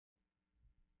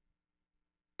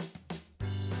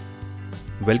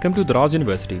Welcome to Daraz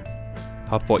University,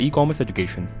 hub for e-commerce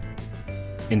education.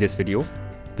 In this video,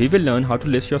 we will learn how to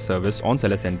list your service on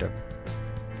Seller Center.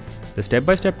 The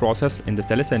step-by-step process in the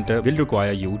Seller Center will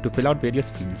require you to fill out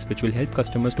various fields which will help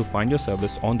customers to find your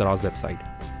service on Daraz website.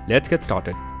 Let's get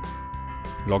started.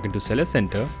 Log into Seller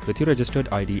Center with your registered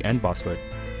ID and password.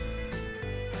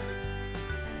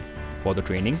 For the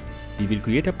training, we will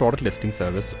create a product listing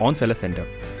service on Seller Center.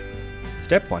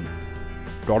 Step 1.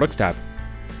 Products tab.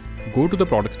 Go to the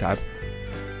Products tab.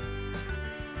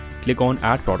 Click on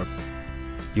Add Product.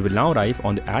 You will now arrive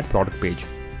on the Add Product page.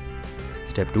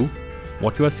 Step 2.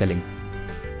 What you are selling.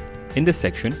 In this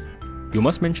section, you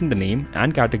must mention the name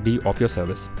and category of your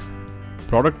service.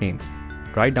 Product name.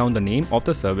 Write down the name of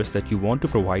the service that you want to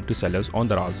provide to sellers on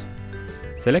Daraz.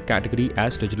 Select category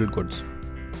as digital goods,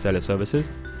 seller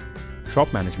services,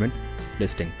 shop management,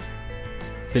 listing.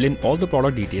 Fill in all the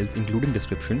product details including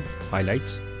description,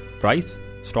 highlights, price,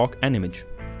 stock and image.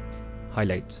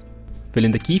 Highlights. Fill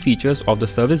in the key features of the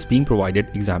service being provided,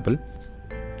 example,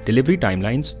 delivery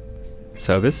timelines,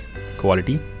 service,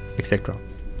 quality, etc.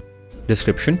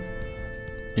 Description.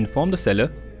 Inform the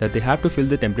seller that they have to fill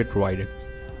the template provided.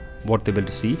 What they will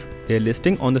receive, their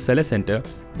listing on the Seller Center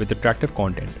with attractive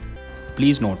content.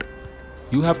 Please note,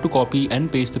 you have to copy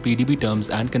and paste the PDB terms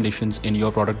and conditions in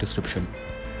your product description.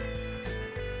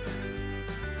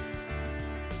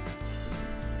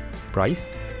 Price.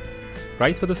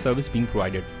 Price for the service being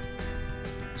provided.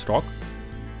 Stock.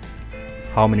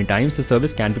 How many times the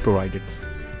service can be provided.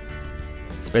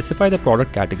 Specify the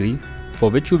product category for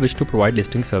which you wish to provide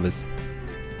listing service.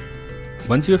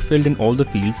 Once you have filled in all the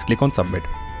fields, click on Submit.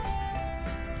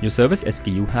 Your service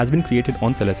SKU has been created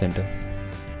on Seller Center.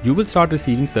 You will start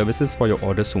receiving services for your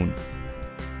order soon.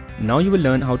 Now you will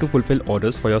learn how to fulfill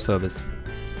orders for your service.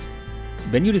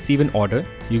 When you receive an order,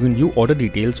 you can view order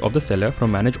details of the seller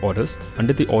from Manage Orders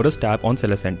under the Orders tab on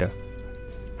Seller Center.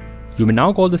 You may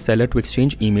now call the seller to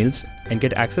exchange emails and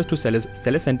get access to seller's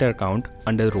Seller Center account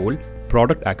under the role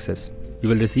Product Access. You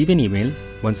will receive an email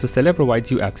once the seller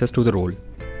provides you access to the role.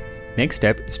 Next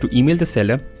step is to email the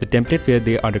seller the template where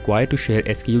they are required to share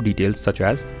SKU details such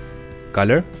as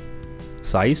color,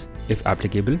 size if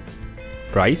applicable,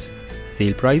 price,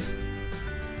 sale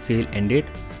end date,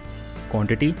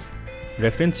 quantity,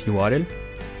 reference URL,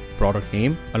 product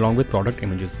name along with product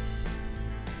images.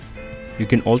 You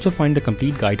can also find the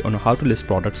complete guide on how to list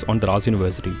products on Daraz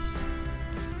University.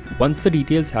 Once the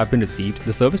details have been received,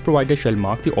 the service provider shall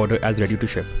mark the order as ready to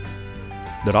ship.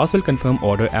 Daraz will confirm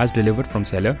order as delivered from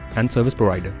seller and service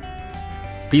provider.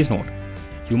 Please note,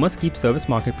 you must keep Service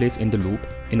Marketplace in the loop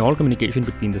in all communication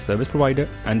between the service provider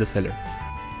and the seller.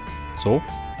 So,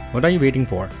 what are you waiting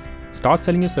for? Start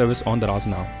selling your service on Daraz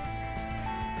now.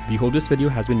 We hope this video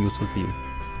has been useful for you.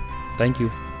 Thank you.